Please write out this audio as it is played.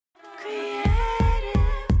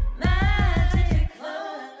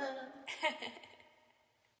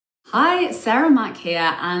Hi, Sarah Mack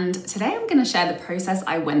here, and today I'm going to share the process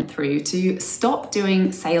I went through to stop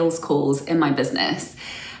doing sales calls in my business.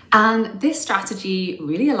 And this strategy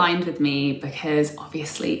really aligned with me because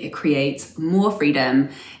obviously it creates more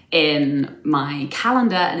freedom in my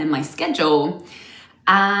calendar and in my schedule.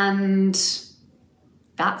 And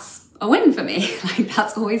that's a win for me.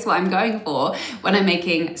 That's always what I'm going for when I'm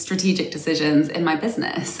making strategic decisions in my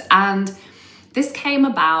business. And this came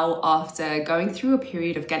about after going through a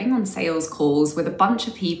period of getting on sales calls with a bunch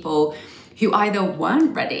of people who either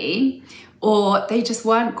weren't ready or they just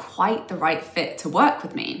weren't quite the right fit to work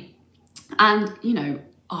with me. And,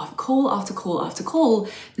 call after call after call,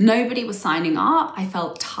 nobody was signing up. I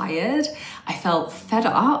felt tired, I felt fed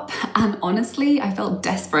up, and honestly, I felt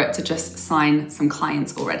desperate to just sign some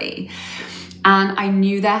clients already. And I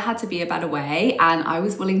knew there had to be a better way, and I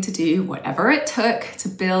was willing to do whatever it took to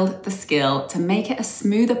build the skill to make it a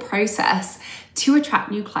smoother process to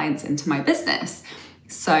attract new clients into my business.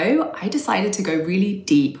 So I decided to go really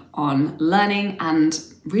deep on learning and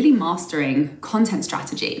really mastering content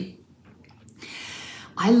strategy.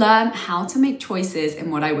 I learned how to make choices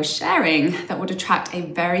in what I was sharing that would attract a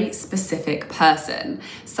very specific person,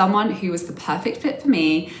 someone who was the perfect fit for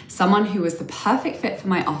me, someone who was the perfect fit for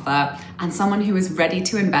my offer, and someone who was ready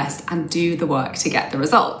to invest and do the work to get the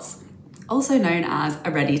results, also known as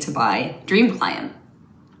a ready to buy dream client.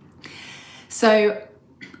 So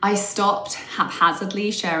I stopped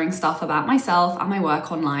haphazardly sharing stuff about myself and my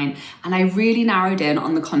work online, and I really narrowed in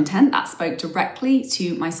on the content that spoke directly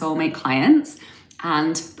to my soulmate clients.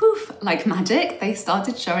 And poof, like magic, they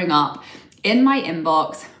started showing up in my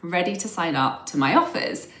inbox, ready to sign up to my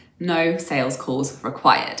offers. No sales calls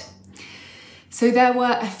required. So there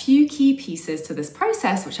were a few key pieces to this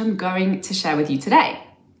process, which I'm going to share with you today.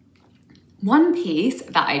 One piece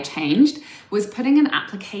that I changed was putting an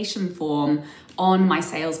application form on my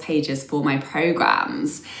sales pages for my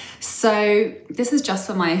programs. So this is just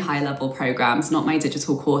for my high-level programs, not my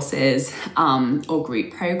digital courses or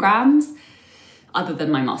group programs, other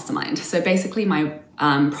than my mastermind. So basically my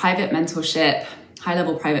private mentorship,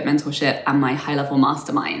 high-level private mentorship, and my high-level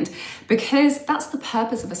mastermind, because that's the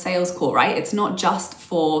purpose of a sales call, right? It's not just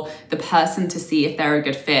for the person to see if they're a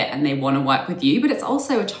good fit and they want to work with you, but it's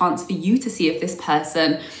also a chance for you to see if this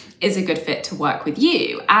person is a good fit to work with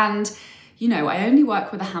you. And, I only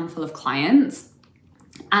work with a handful of clients,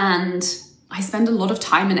 and I spend a lot of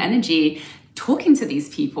time and energy talking to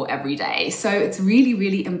these people every day. So it's really,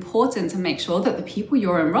 really important to make sure that the people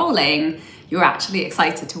you're enrolling, you're actually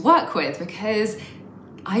excited to work with, because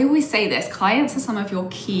I always say this, clients are some of your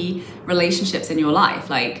key relationships in your life,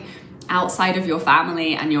 like outside of your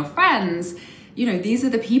family and your friends. These are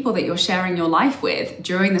the people that you're sharing your life with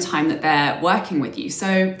during the time that they're working with you.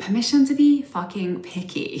 So permission to be fucking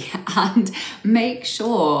picky and make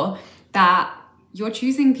sure that you're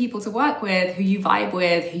choosing people to work with who you vibe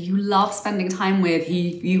with, who you love spending time with, who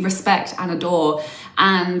you respect and adore,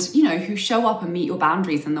 and who show up and meet your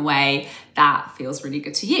boundaries in the way that feels really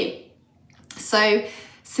good to you. So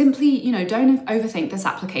simply, don't overthink this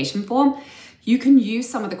application form. You can use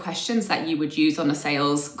some of the questions that you would use on a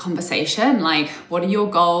sales conversation, like what are your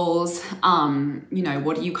goals?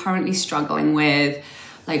 What are you currently struggling with?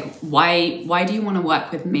 Like why do you want to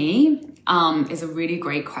work with me? Is a really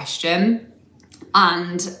great question.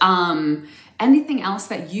 And anything else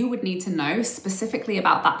that you would need to know specifically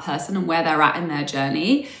about that person and where they're at in their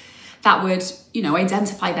journey that would,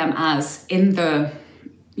 identify them as in the,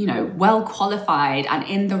 well qualified and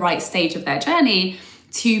in the right stage of their journey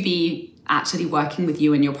to be actually working with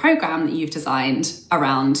you in your program that you've designed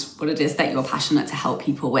around what it is that you're passionate to help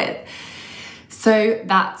people with. So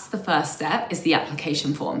that's the first step, is the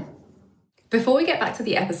application form. Before we get back to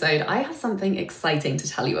the episode, I have something exciting to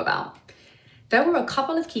tell you about. There were a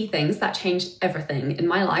couple of key things that changed everything in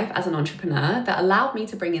my life as an entrepreneur that allowed me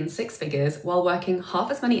to bring in 6 figures while working half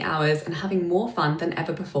as many hours and having more fun than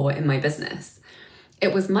ever before in my business.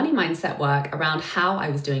 It was money mindset work around how I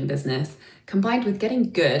was doing business, combined with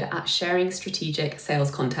getting good at sharing strategic sales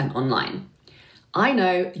content online. I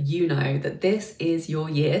know you know that this is your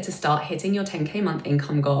year to start hitting your 10K month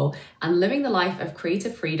income goal and living the life of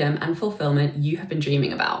creative freedom and fulfillment you have been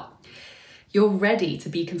dreaming about. You're ready to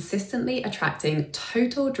be consistently attracting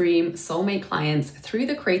total dream soulmate clients through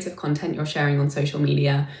the creative content you're sharing on social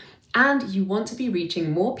media, and you want to be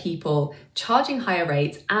reaching more people, charging higher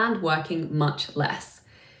rates, and working much less.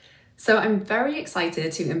 So I'm very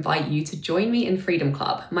excited to invite you to join me in Freedom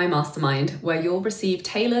Club, my mastermind, where you'll receive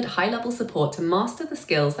tailored high-level support to master the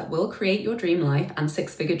skills that will create your dream life and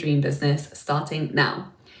 6-figure dream business starting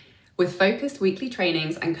now. with focused weekly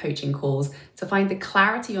trainings and coaching calls to find the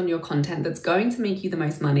clarity on your content that's going to make you the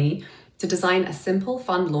most money, to design a simple,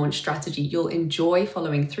 fun launch strategy you'll enjoy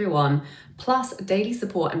following through on, plus daily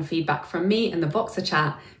support and feedback from me in the Voxer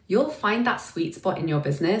chat, you'll find that sweet spot in your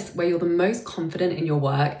business where you're the most confident in your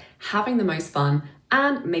work, having the most fun,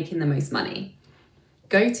 and making the most money.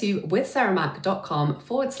 Go to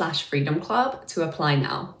withsarahmac.com/freedom club to apply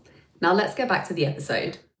now. Now let's get back to the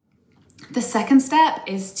episode. The second step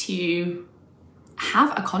is to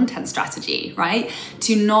have a content strategy, right?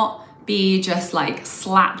 To not be just like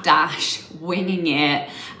slapdash winging it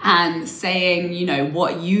and saying, you know,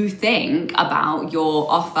 what you think about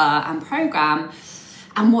your offer and program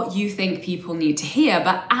and what you think people need to hear,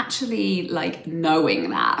 but actually like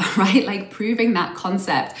knowing that, right? Like proving that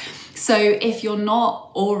concept. So if you're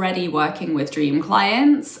not already working with dream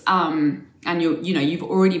clients, and you've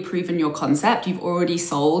already proven your concept, you've already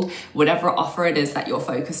sold whatever offer it is that you're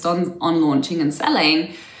focused on launching and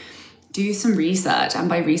selling, do some research. And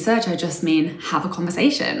by research, I just mean have a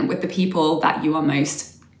conversation with the people that you are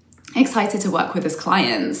most excited to work with as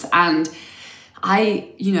clients. And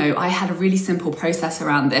I had a really simple process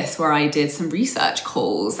around this where I did some research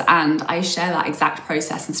calls, and I share that exact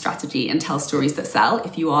process and strategy in Tell Stories That Sell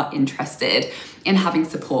if you are interested in having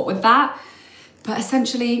support with that. But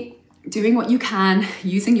essentially, doing what you can,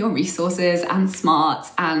 using your resources and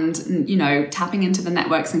smarts and, tapping into the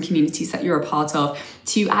networks and communities that you're a part of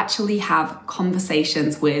to actually have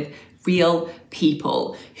conversations with real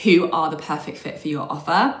people who are the perfect fit for your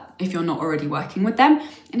offer if you're not already working with them.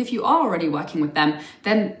 And if you are already working with them,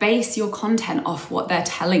 then base your content off what they're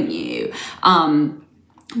telling you.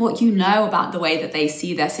 What you know about the way that they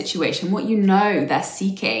see their situation, what you know they're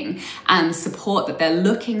seeking and support that they're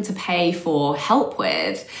looking to pay for help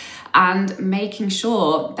with. And making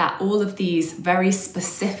sure that all of these very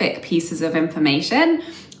specific pieces of information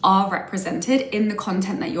are represented in the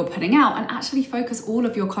content that you're putting out, and actually focus all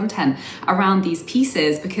of your content around these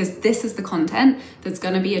pieces, because this is the content that's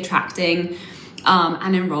going to be attracting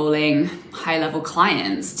and enrolling high-level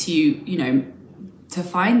clients to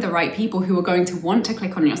find the right people who are going to want to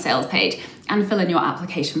click on your sales page and fill in your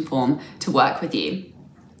application form to work with you.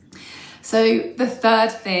 So the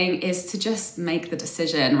third thing is to just make the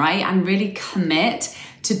decision, right? And really commit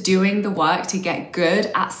to doing the work to get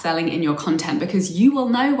good at selling in your content, because you will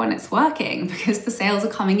know when it's working, because the sales are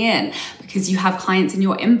coming in, because you have clients in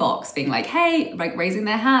your inbox being like, hey, like raising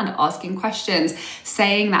their hand, asking questions,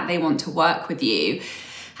 saying that they want to work with you.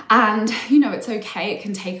 And, it's okay. It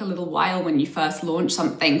can take a little while when you first launch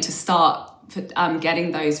something to start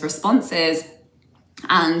getting those responses.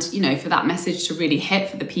 And, for that message to really hit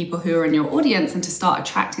for the people who are in your audience and to start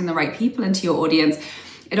attracting the right people into your audience.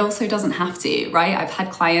 It also doesn't have to, right? I've had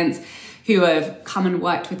clients who have come and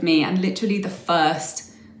worked with me, and literally the first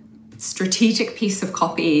strategic piece of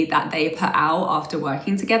copy that they put out after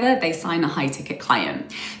working together, they sign a high ticket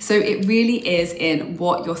client. So it really is in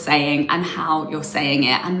what you're saying and how you're saying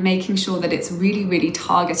it, and making sure that it's really, really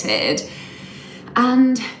targeted.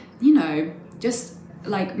 And, just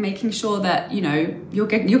like making sure that, you're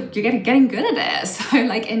getting good at it. So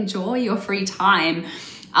like enjoy your free time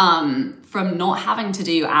from not having to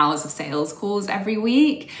do hours of sales calls every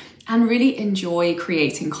week, and really enjoy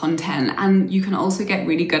creating content. And you can also get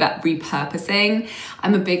really good at repurposing.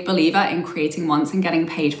 I'm a big believer in creating once and getting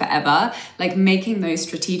paid forever, like making those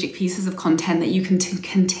strategic pieces of content that you can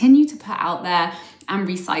continue to put out there and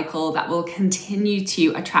recycle, that will continue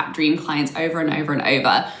to attract dream clients over and over and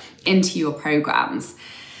over into your programs.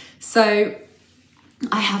 So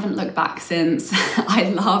I haven't looked back since. I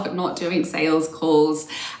love not doing sales calls,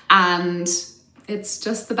 and it's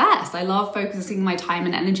just the best. I love focusing my time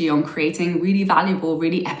and energy on creating really valuable,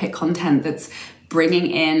 really epic content that's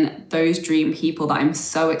bringing in those dream people that I'm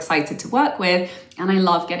so excited to work with. And I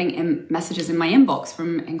love getting messages in my inbox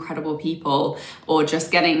from incredible people, or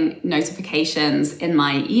just getting notifications in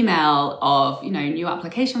my email of, new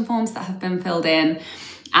application forms that have been filled in.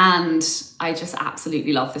 And I just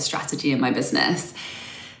absolutely love the strategy in my business.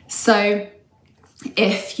 So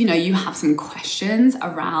if you have some questions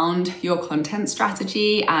around your content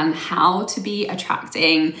strategy and how to be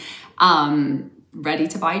attracting ready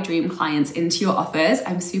to buy dream clients into your offers,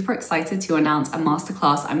 I'm super excited to announce a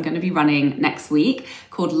masterclass I'm going to be running next week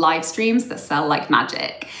called Live Streams That Sell Like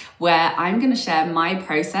Magic, where I'm going to share my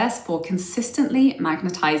process for consistently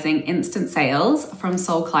magnetizing instant sales from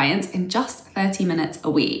sold clients in just 30 minutes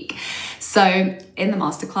a week. So in the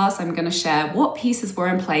masterclass, I'm going to share what pieces were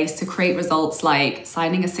in place to create results like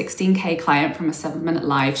signing a 16K client from a 7-minute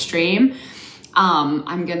live stream,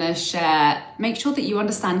 I'm gonna make sure that you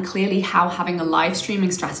understand clearly how having a live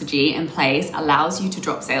streaming strategy in place allows you to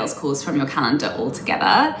drop sales calls from your calendar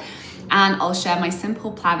altogether. And I'll share my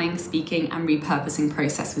simple planning, speaking, and repurposing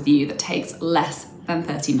process with you that takes less than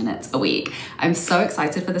 30 minutes a week. I'm so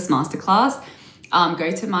excited for this masterclass.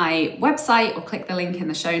 Go to my website or click the link in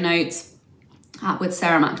the show notes at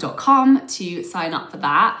withsarahmac.com to sign up for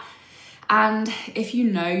that. And if you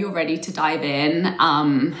know you're ready to dive in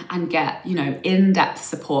and get, in-depth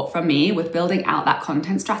support from me with building out that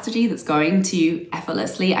content strategy that's going to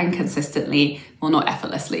effortlessly and consistently, well, not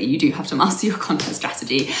effortlessly, you do have to master your content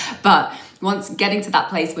strategy, but once getting to that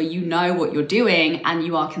place where you know what you're doing and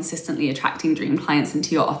you are consistently attracting dream clients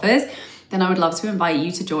into your offers, then I would love to invite you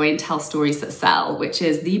to join Tell Stories That Sell, which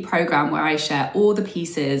is the program where I share all the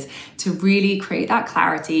pieces to really create that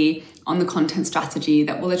clarity on the content strategy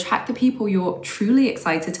that will attract the people you're truly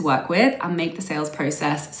excited to work with and make the sales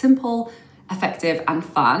process simple, effective, and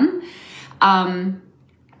fun.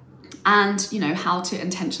 And how to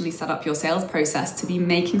intentionally set up your sales process to be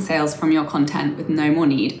making sales from your content with no more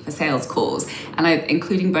need for sales calls. And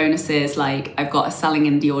including bonuses like I've got a selling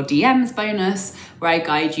into your DMs bonus where I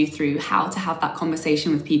guide you through how to have that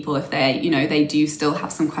conversation with people if they do still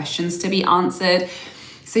have some questions to be answered.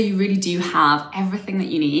 So you really do have everything that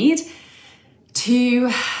you need to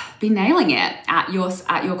be nailing it at your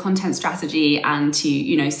content strategy and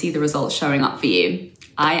to see the results showing up for you.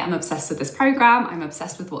 I am obsessed with this program. I'm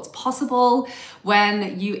obsessed with what's possible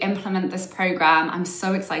when you implement this program. I'm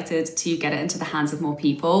so excited to get it into the hands of more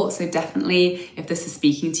people. So definitely, if this is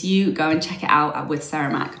speaking to you, go and check it out at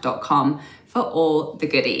withsarahmac.com for all the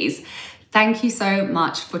goodies. Thank you so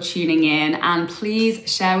much for tuning in, and please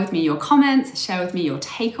share with me your comments, share with me your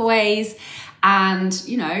takeaways. And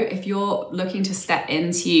if you're looking to step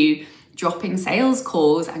into dropping sales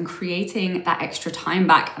calls and creating that extra time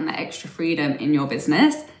back and that extra freedom in your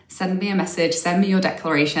business, send me a message, send me your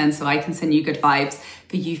declaration so I can send you good vibes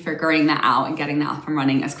for you figuring that out and getting that up and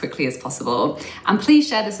running as quickly as possible. And please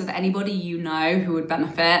share this with anybody you know who would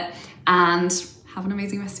benefit, and have an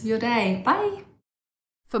amazing rest of your day. Bye.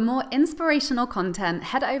 For more inspirational content,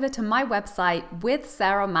 head over to my website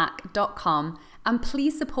withsarahmac.com, and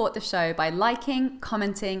please support the show by liking,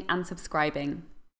 commenting, and subscribing.